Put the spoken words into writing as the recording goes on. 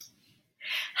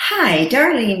Hi,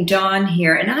 Darlene Dawn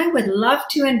here, and I would love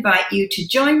to invite you to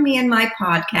join me in my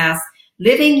podcast,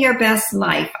 Living Your Best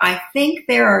Life. I think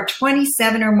there are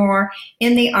 27 or more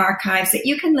in the archives that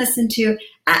you can listen to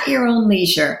at your own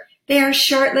leisure. They are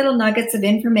short little nuggets of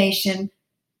information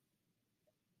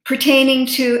pertaining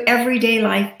to everyday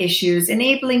life issues,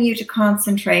 enabling you to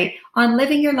concentrate on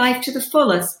living your life to the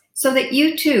fullest so that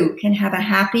you too can have a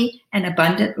happy and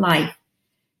abundant life.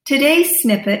 Today's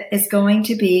snippet is going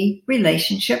to be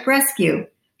relationship rescue.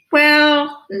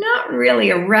 Well, not really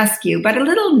a rescue, but a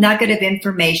little nugget of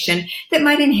information that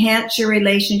might enhance your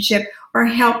relationship or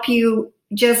help you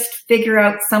just figure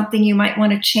out something you might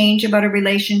want to change about a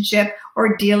relationship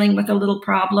or dealing with a little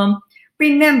problem.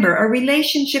 Remember, a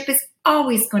relationship is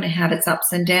always going to have its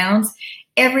ups and downs.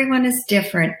 Everyone is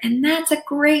different, and that's a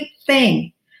great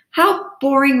thing. How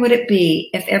boring would it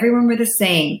be if everyone were the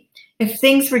same? If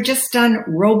things were just done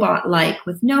robot-like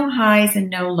with no highs and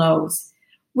no lows?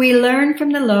 We learn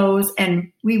from the lows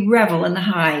and we revel in the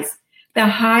highs. The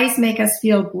highs make us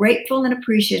feel grateful and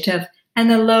appreciative, and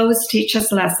the lows teach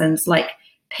us lessons like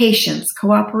patience,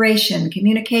 cooperation,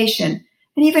 communication,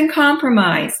 and even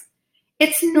compromise.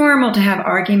 It's normal to have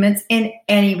arguments in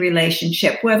any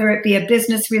relationship, whether it be a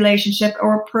business relationship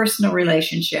or a personal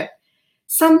relationship.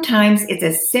 Sometimes it's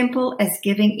as simple as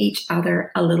giving each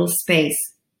other a little space.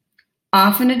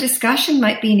 Often a discussion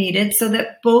might be needed so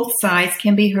that both sides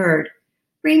can be heard.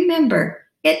 Remember,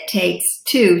 it takes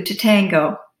two to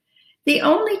tango. The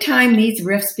only time these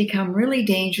rifts become really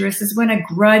dangerous is when a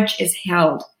grudge is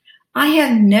held. I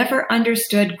have never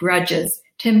understood grudges.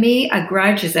 To me, a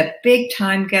grudge is a big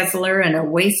time guzzler and a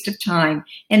waste of time.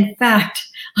 In fact,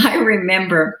 I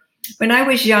remember when I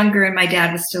was younger and my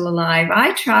dad was still alive,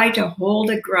 I tried to hold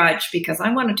a grudge because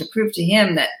I wanted to prove to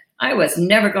him that I was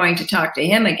never going to talk to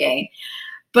him again.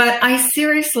 But I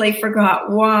seriously forgot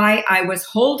why I was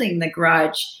holding the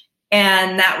grudge.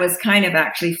 And that was kind of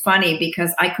actually funny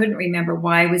because I couldn't remember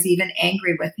why I was even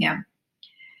angry with him.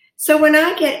 So when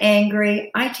I get angry,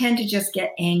 I tend to just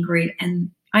get angry and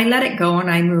I let it go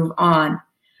and I move on.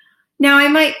 Now, I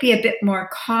might be a bit more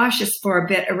cautious for a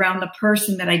bit around the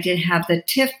person that I did have the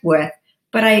tiff with,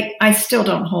 but I still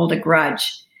don't hold a grudge.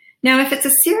 Now, if it's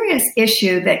a serious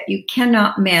issue that you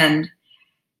cannot mend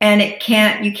and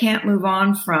you can't move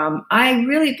on from, I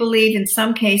really believe in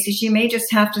some cases you may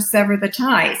just have to sever the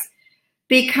ties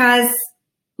because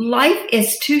life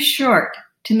is too short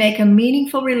to make a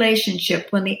meaningful relationship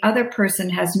when the other person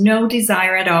has no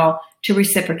desire at all to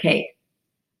reciprocate.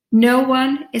 No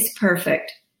one is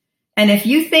perfect. And if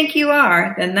you think you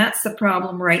are, then that's the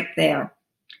problem right there.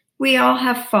 We all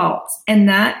have faults, and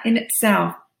that in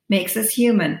itself makes us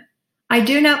human. I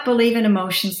do not believe in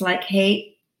emotions like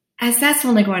hate, as that's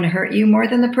only going to hurt you more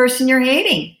than the person you're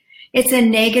hating. It's a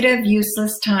negative,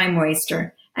 useless time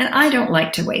waster, and I don't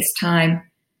like to waste time.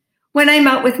 When I'm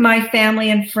out with my family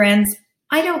and friends,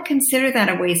 I don't consider that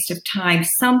a waste of time.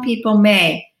 Some people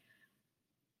may.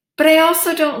 But I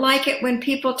also don't like it when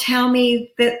people tell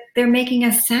me that they're making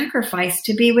a sacrifice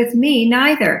to be with me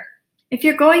neither. If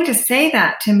you're going to say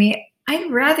that to me, I'd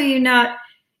rather you not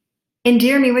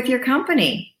endear me with your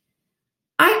company.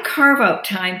 I carve out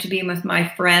time to be with my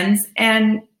friends,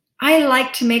 and I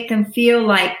like to make them feel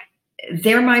like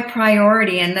they're my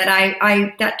priority and that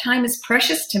that time is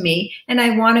precious to me and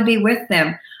I want to be with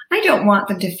them. I don't want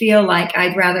them to feel like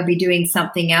I'd rather be doing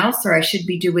something else or I should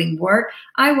be doing work.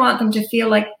 I want them to feel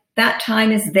like that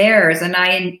time is theirs and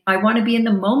I want to be in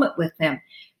the moment with them.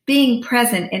 Being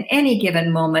present in any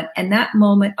given moment and that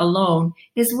moment alone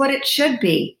is what it should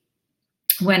be.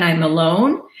 When I'm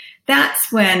alone,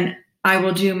 that's when I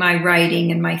will do my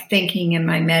writing and my thinking and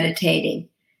my meditating.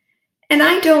 And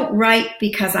I don't write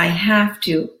because I have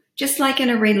to. Just like in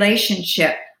a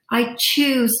relationship, I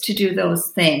choose to do those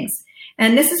things.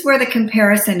 And this is where the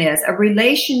comparison is. A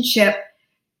relationship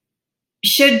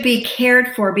should be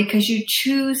cared for because you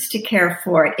choose to care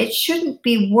for it. It shouldn't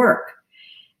be work.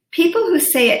 People who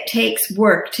say it takes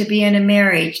work to be in a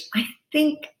marriage, I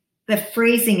think the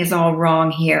phrasing is all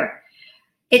wrong here.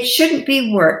 It shouldn't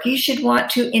be work. You should want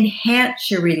to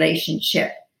enhance your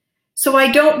relationship. So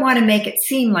I don't want to make it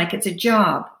seem like it's a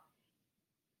job.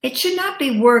 It should not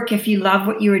be work if you love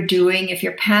what you are doing, if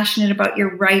you're passionate about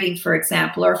your writing, for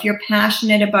example, or if you're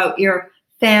passionate about your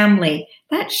family.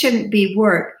 That shouldn't be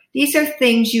work. These are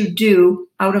things you do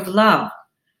out of love.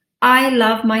 I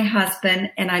love my husband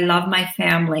and I love my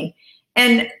family.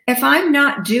 And if I'm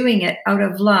not doing it out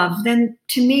of love, then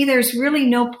to me, there's really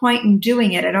no point in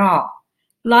doing it at all.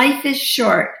 Life is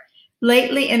short.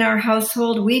 Lately in our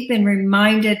household, we've been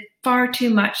reminded far too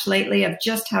much lately of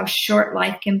just how short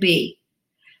life can be.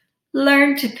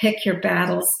 Learn to pick your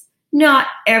battles. Not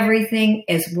everything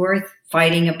is worth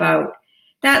fighting about.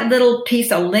 That little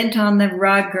piece of lint on the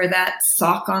rug or that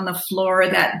sock on the floor, or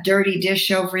that dirty dish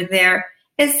over there,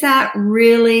 is that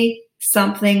really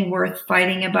something worth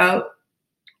fighting about?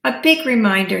 A big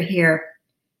reminder here.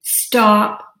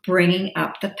 Stop bringing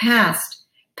up the past.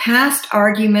 Past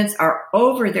arguments are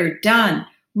over. They're done.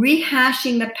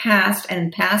 Rehashing the past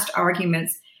and past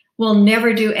arguments will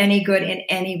never do any good in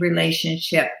any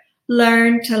relationship.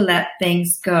 Learn to let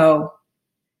things go.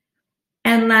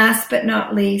 And last but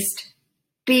not least,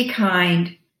 be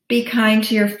kind. Be kind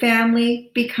to your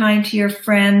family. Be kind to your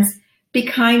friends. Be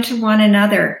kind to one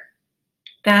another.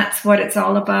 That's what it's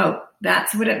all about.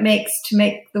 That's what it makes to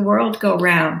make the world go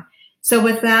round. So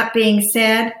with that being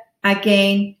said,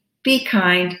 again, be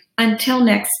kind. Until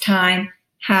next time,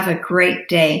 have a great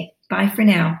day. Bye for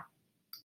now.